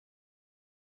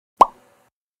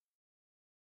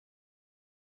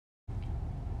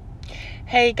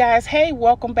Hey guys, hey,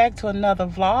 welcome back to another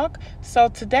vlog. So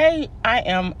today I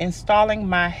am installing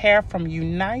my hair from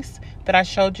Unice that I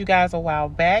showed you guys a while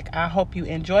back. I hope you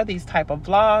enjoy these type of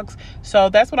vlogs. So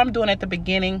that's what I'm doing at the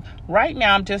beginning. Right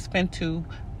now I'm just going to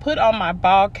put on my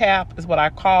ball cap, is what I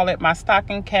call it, my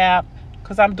stocking cap,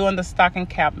 because I'm doing the stocking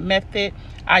cap method.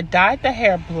 I dyed the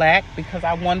hair black because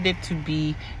I wanted it to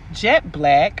be jet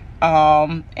black.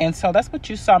 And so that's what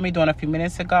you saw me doing a few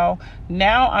minutes ago.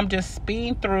 Now I'm just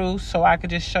speeding through so I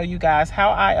could just show you guys how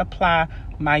I apply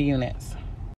my units.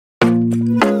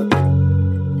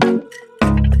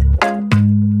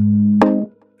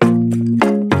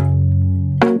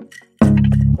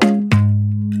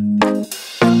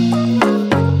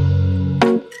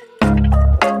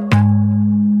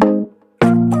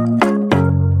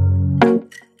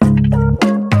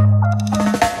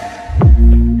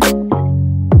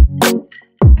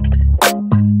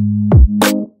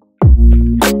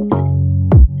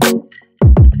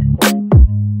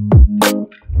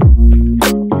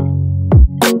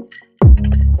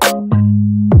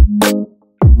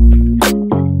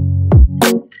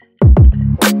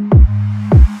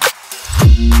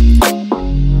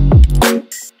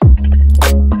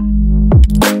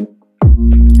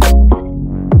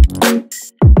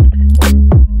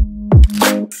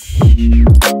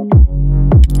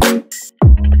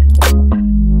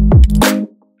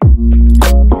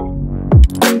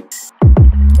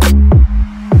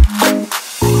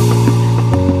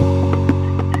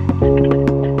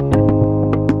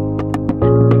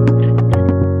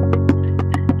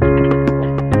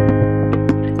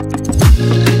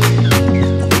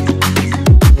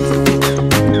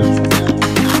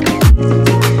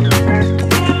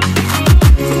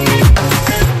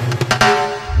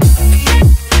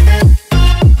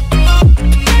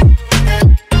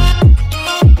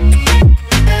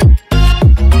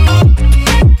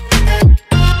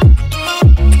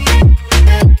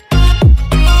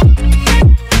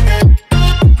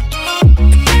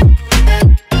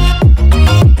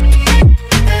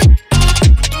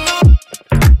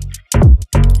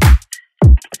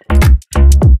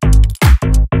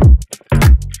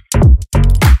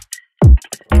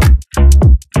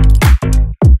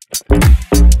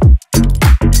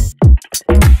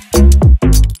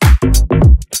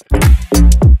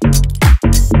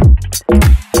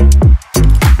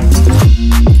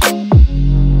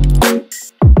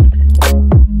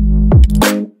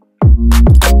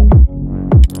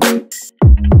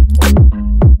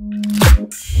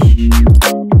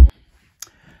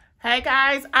 Hey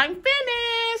guys, I'm finished.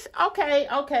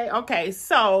 Okay.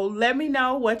 So let me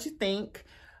know what you think.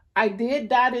 I did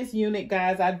dye this unit,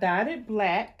 guys. I dyed it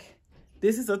black.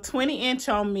 This is a 20-inch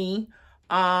on me.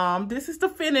 This is the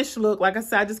finished look. Like I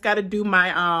said, I just got to do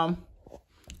my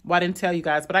well, I didn't tell you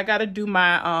guys, but I got to do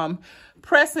my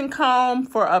press and comb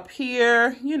for up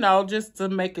here, you know, just to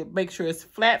make sure it's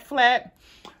flat.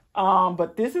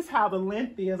 But this is how the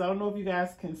length is. I don't know if you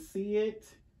guys can see it.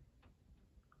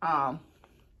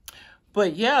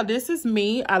 But yeah, this is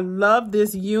me. I love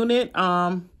this unit.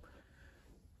 So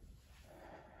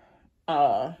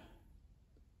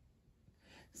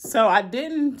I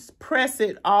didn't press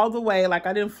it all the way. Like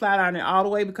I didn't flat iron it all the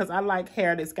way because I like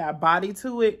hair that's got body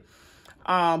to it.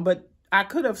 But I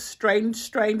could have straightened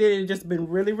it and just been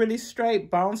really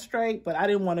straight, bone straight, but I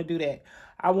didn't want to do that.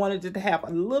 I wanted it to have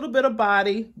a little bit of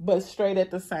body, but straight at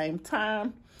the same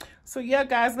time. So yeah,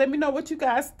 guys, let me know what you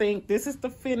guys think. This is the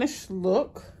finished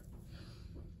look.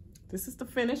 This is the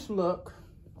finished look.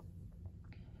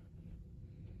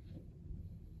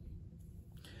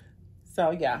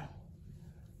 So yeah,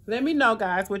 let me know,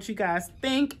 guys, what you guys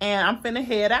think. And I'm finna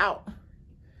head out.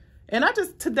 And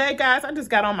today, guys, I just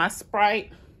got on my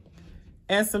Sprite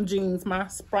and some jeans. My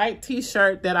Sprite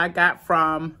t-shirt that I got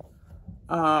from,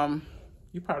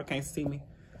 you probably can't see me.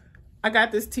 I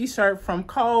got this t-shirt from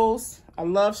Kohl's. I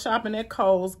love shopping at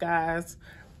Kohl's, guys.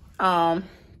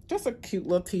 Just a cute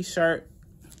little t-shirt.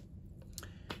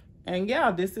 And yeah,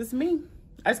 this is me.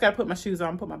 I just gotta put my shoes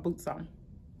on, put my boots on.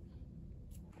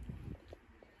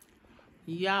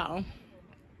 Y'all,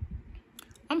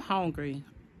 I'm hungry.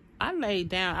 I laid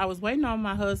down. I was waiting on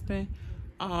my husband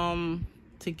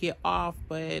to get off,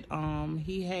 but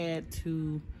he had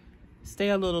to stay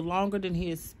a little longer than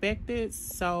he expected.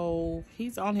 So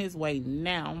he's on his way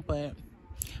now, but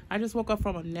I just woke up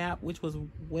from a nap, which was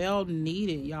well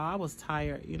needed, y'all. I was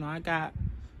tired. You know, I got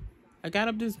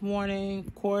up this morning,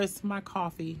 of course, my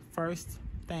coffee first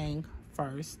thing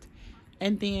first.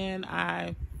 And then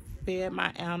I fed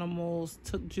my animals,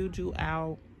 took Juju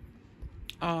out,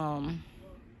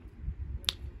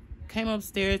 came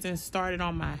upstairs and started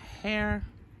on my hair.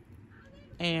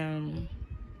 And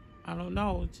I don't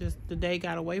know, just the day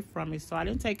got away from me. So I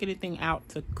didn't take anything out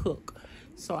to cook.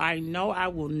 So I know I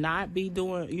will not be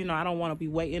doing, you know, I don't want to be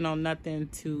waiting on nothing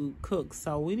to cook.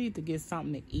 So we need to get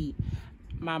something to eat.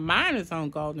 My mind is on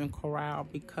Golden Corral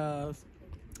because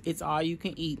it's all you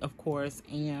can eat, of course.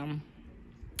 And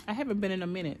I haven't been in a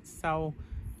minute. So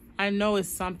I know it's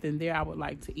something there I would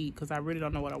like to eat because I really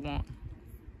don't know what I want.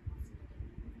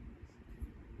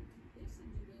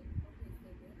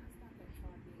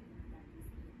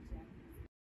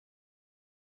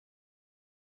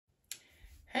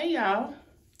 Hey y'all,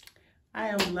 I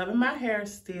am loving my hair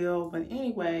still, but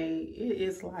anyway, it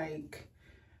is like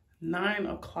 9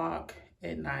 o'clock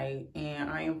at night and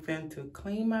I am finna to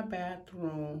clean my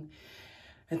bathroom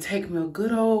and take me a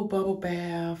good old bubble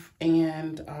bath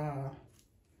and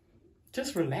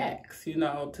just relax. You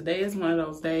know, today is one of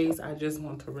those days I just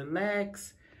want to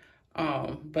relax,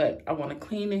 but I want to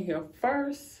clean in here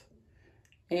first.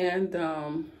 And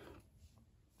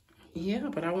yeah,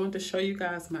 but I wanted to show you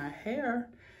guys my hair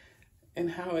and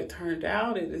how it turned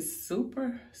out. It is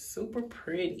super, super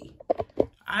pretty.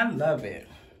 I love it.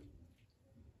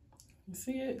 You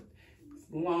see it? It's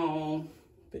long.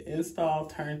 The install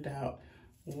turned out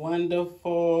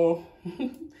wonderful.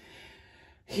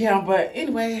 Yeah, but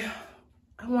anyway,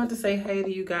 I wanted to say hey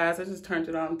to you guys. I just turned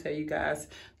it on to tell you guys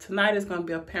tonight is going to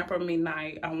be a pamper me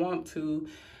night. I want to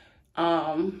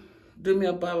do me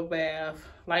a bubble bath,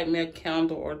 light me a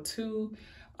candle or two.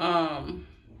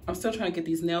 I'm still trying to get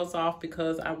these nails off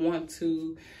because I want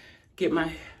to get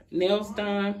my nails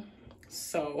done.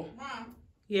 So, Mom,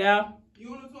 yeah.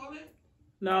 You on the toilet?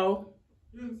 No.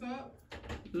 You in the tub?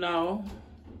 No.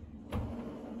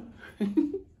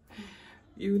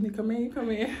 You need to come in, come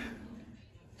in.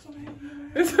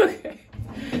 It's okay.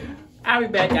 I'll be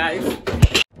back, guys.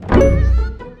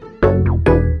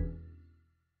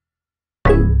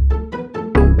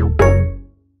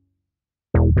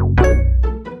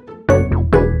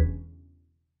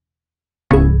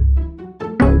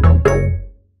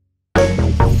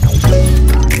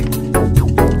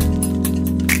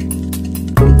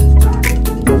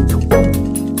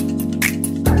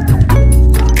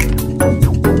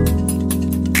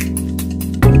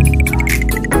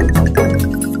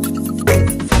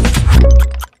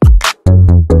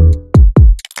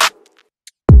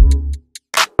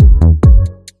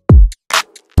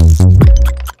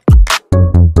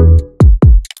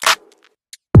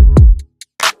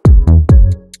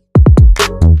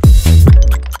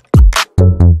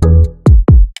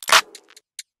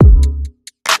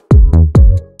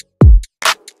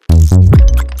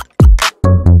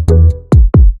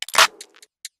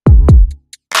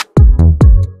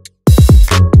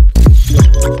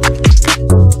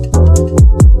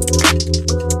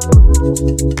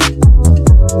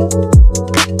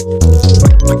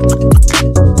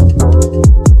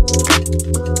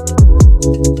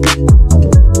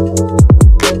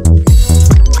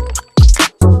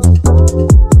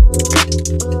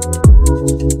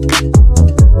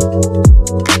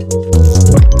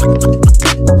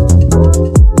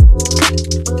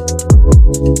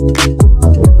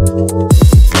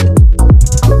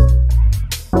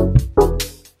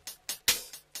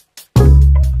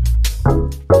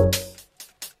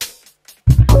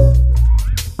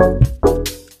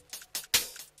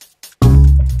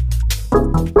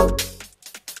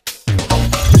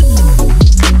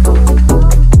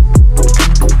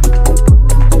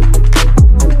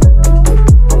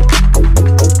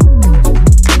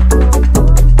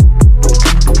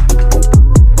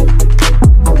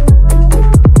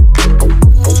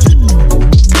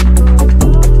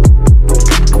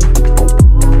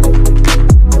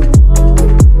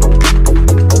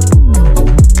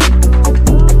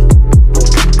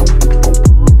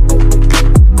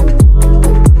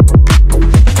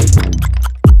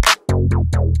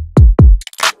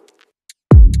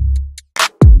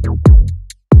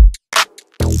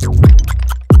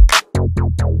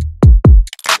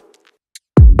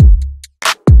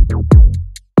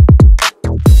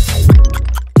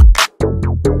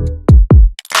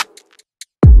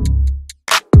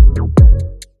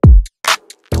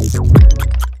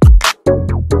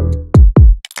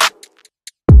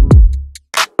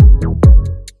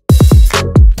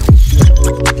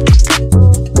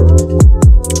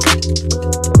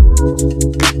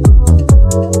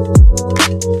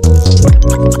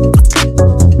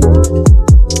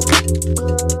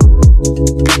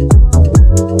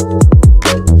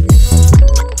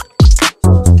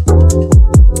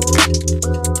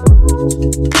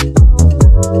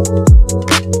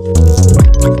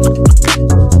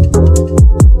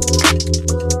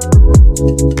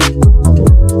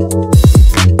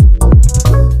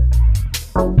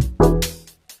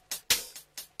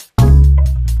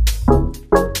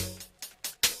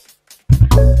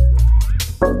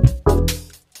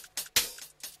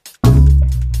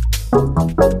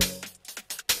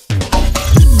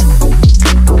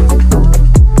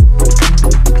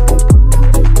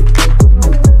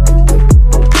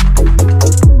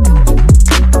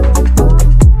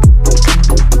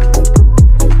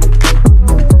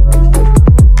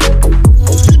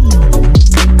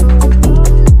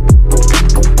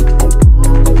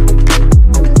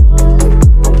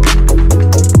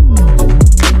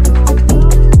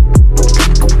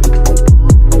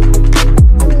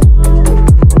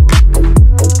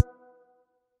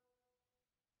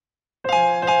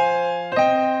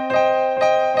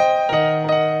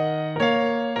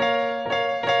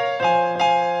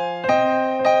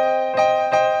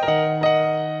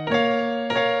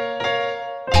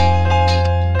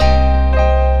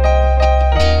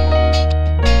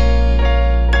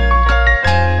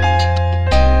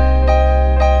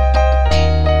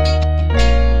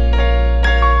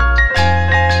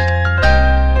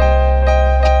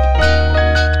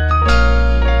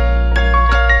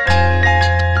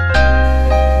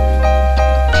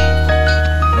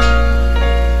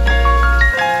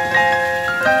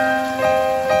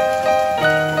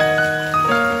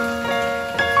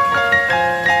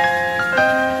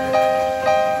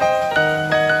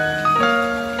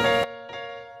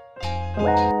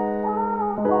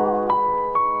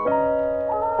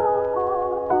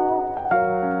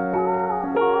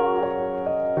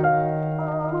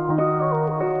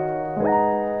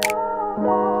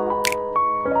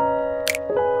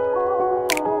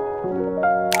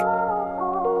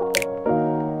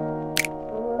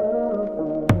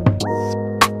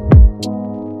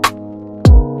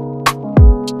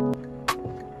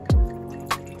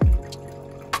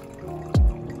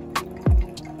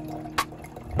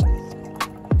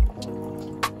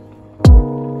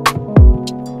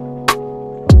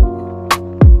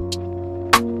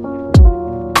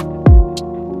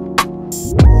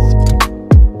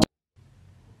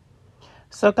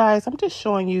 So guys, I'm just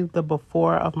showing you the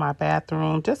before of my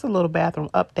bathroom, just a little bathroom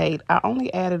update. I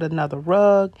only added another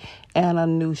rug and a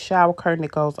new shower curtain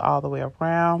that goes all the way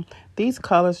around. These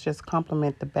colors just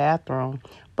complement the bathroom.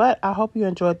 But I hope you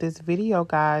enjoyed this video,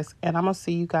 guys, and I'm going to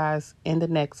see you guys in the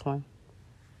next one.